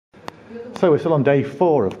So we're still on day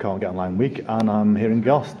 4 of Can't Get Online Week, and I'm here in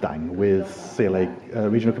Garstang with CLA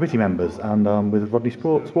regional committee members and with Rodney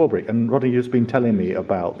Swarbrick. And Rodney, you've been telling me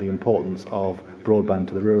about the importance of broadband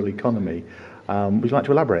to the rural economy. Would you like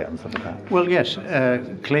to elaborate on some of that? Well, yes.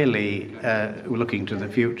 Clearly, we're looking to the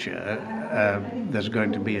future. There's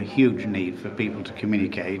going to be a huge need for people to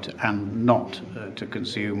communicate and not to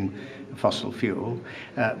consume fossil fuel.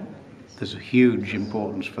 There's a huge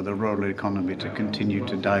importance for the rural economy to continue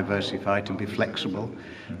to diversify, to be flexible,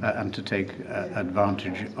 and to take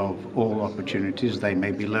advantage of all opportunities. They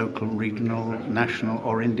may be local, regional, national,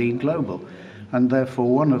 or indeed global. And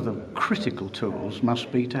therefore, one of the critical tools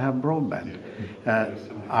must be to have broadband.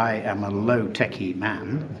 I am a low-techie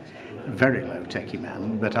man, very low-techie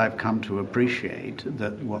man, but I've come to appreciate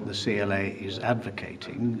that what the CLA is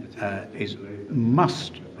advocating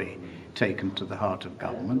must be taken to the heart of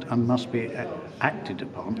government and must be acted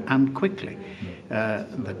upon, and quickly.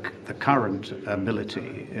 The current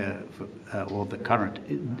ability or the current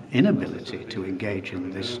inability to engage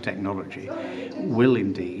in this technology will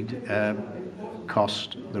indeed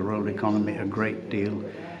cost the rural economy a great deal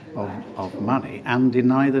of money and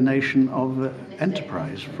deny the nation of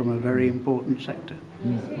enterprise from a very important sector.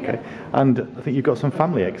 Okay, and I think you've got some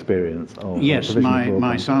family experience of yes,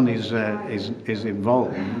 my son is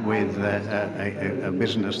involved with a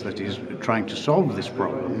business that is trying to solve this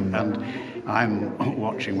problem, and I'm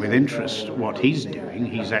watching with interest what he's doing.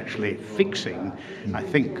 He's actually fixing, I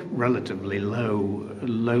think, relatively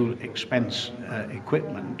low expense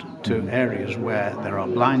equipment to areas where there are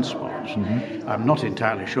blind spots. I'm not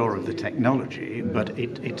entirely sure of the technology, but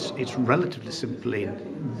it's relatively simply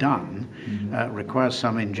done. Requires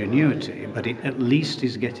some ingenuity, but it at least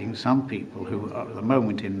is getting some people who are at the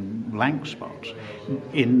moment in blank spots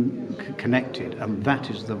connected, and that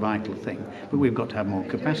is the vital thing. But we've got to have more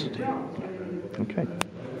capacity. Okay.